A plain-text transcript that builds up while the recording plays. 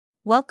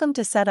Welcome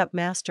to Setup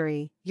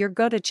Mastery, your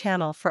go-to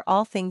channel for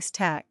all things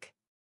tech.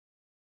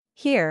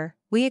 Here,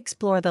 we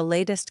explore the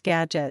latest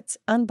gadgets,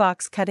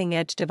 unbox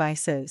cutting-edge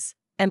devices,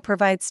 and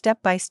provide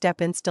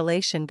step-by-step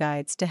installation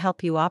guides to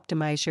help you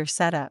optimize your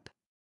setup.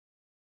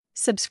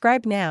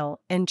 Subscribe now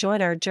and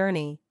join our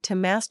journey to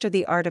master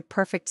the art of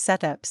perfect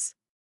setups.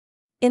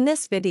 In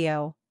this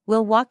video,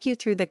 we'll walk you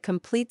through the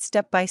complete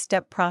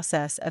step-by-step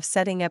process of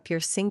setting up your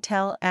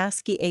Singtel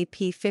Askey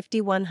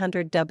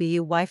AP5100W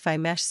Wi-Fi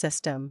mesh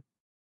system.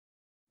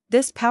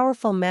 This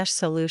powerful mesh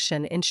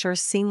solution ensures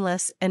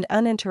seamless and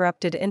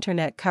uninterrupted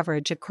internet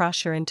coverage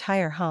across your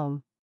entire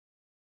home.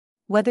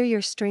 Whether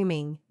you're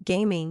streaming,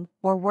 gaming,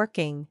 or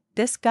working,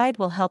 this guide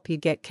will help you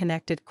get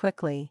connected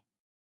quickly.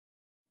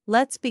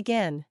 Let's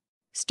begin.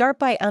 Start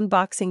by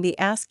unboxing the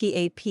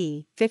Askey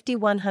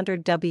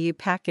AP5100W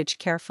package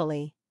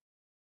carefully.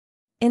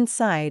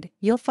 Inside,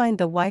 you'll find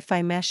the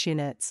Wi-Fi mesh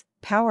units,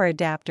 power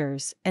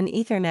adapters, an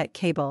Ethernet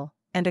cable,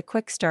 and a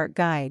quick start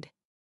guide.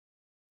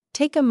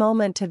 Take a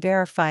moment to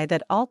verify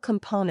that all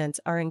components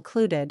are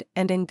included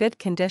and in good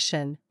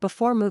condition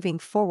before moving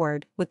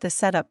forward with the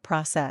setup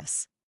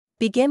process.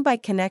 Begin by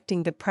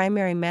connecting the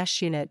primary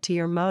mesh unit to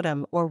your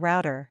modem or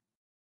router.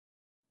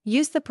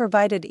 Use the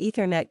provided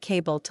Ethernet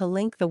cable to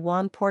link the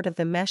WAN port of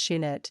the mesh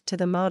unit to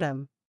the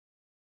modem.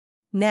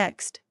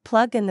 Next,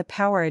 plug in the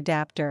power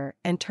adapter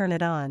and turn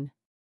it on.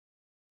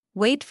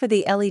 Wait for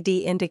the LED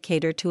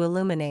indicator to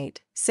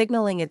illuminate,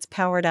 signaling it's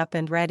powered up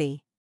and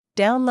ready.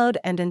 Download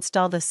and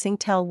install the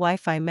Singtel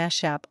Wi-Fi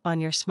Mesh app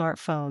on your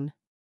smartphone.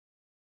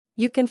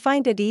 You can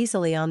find it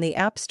easily on the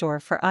App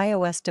Store for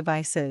iOS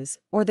devices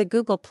or the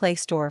Google Play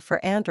Store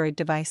for Android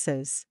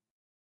devices.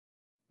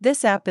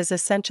 This app is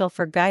essential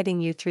for guiding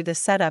you through the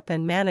setup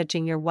and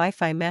managing your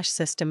Wi-Fi mesh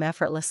system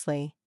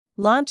effortlessly.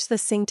 Launch the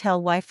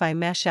Singtel Wi-Fi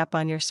Mesh app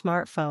on your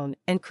smartphone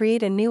and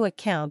create a new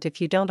account if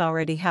you don't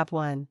already have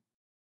one.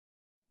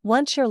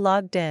 Once you're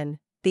logged in,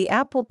 the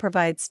app will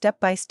provide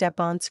step-by-step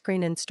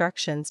on-screen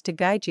instructions to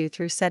guide you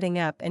through setting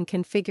up and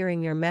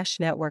configuring your mesh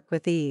network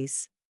with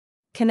ease.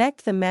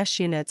 Connect the mesh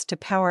units to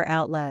power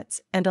outlets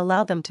and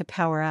allow them to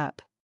power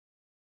up.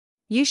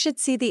 You should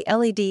see the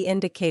LED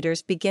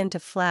indicators begin to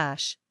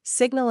flash,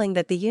 signaling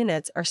that the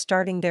units are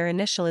starting their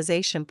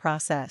initialization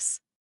process.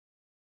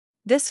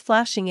 This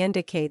flashing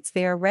indicates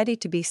they are ready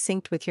to be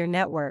synced with your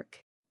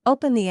network.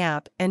 Open the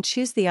app and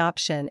choose the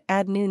option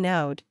Add New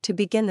Node to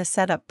begin the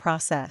setup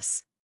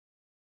process.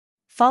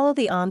 Follow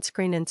the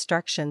on-screen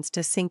instructions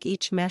to sync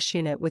each mesh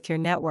unit with your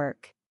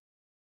network.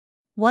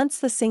 Once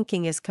the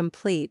syncing is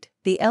complete,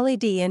 the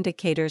LED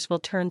indicators will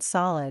turn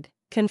solid,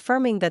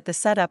 confirming that the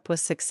setup was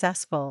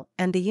successful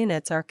and the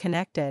units are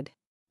connected.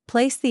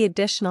 Place the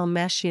additional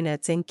mesh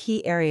units in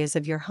key areas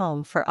of your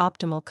home for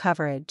optimal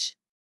coverage.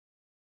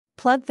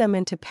 Plug them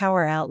into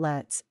power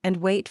outlets and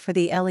wait for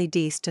the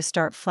LEDs to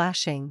start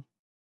flashing.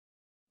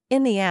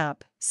 In the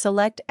app,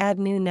 select Add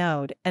New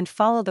Node and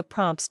follow the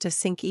prompts to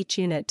sync each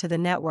unit to the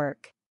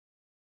network.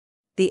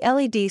 The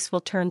LEDs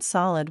will turn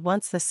solid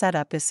once the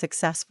setup is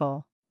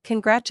successful.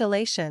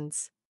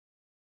 Congratulations!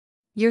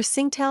 Your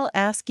Singtel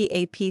Askey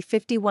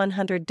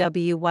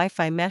AP5100W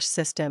Wi-Fi mesh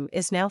system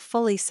is now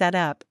fully set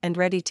up and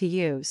ready to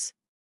use.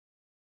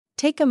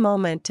 Take a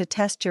moment to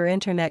test your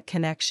internet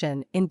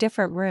connection in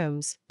different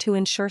rooms to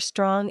ensure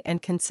strong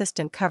and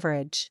consistent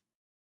coverage.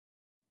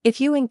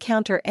 If you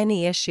encounter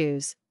any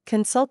issues,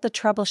 consult the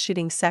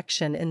troubleshooting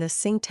section in the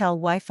Singtel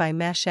Wi-Fi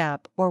Mesh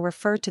app or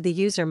refer to the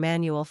user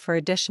manual for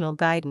additional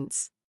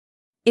guidance.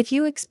 If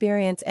you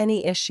experience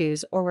any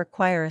issues or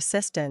require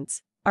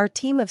assistance, our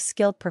team of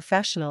skilled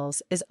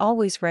professionals is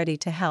always ready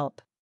to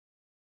help.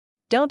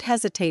 Don't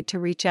hesitate to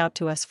reach out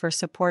to us for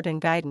support and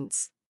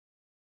guidance.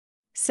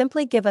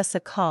 Simply give us a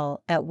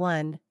call at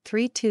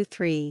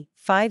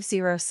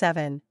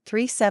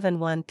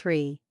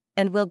 1-323-507-3713,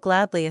 and we'll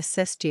gladly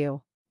assist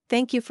you.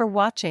 Thank you for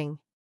watching.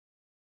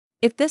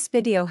 If this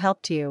video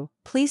helped you,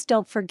 please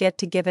don't forget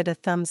to give it a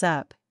thumbs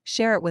up,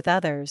 share it with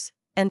others,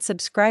 and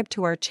subscribe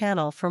to our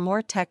channel for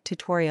more tech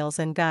tutorials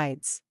and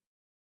guides.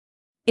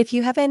 If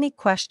you have any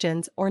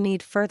questions or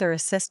need further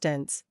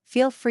assistance,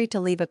 feel free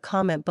to leave a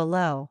comment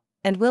below,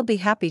 and we'll be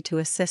happy to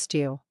assist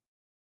you.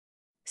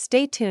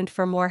 Stay tuned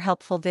for more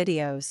helpful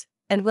videos,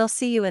 and we'll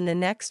see you in the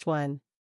next one.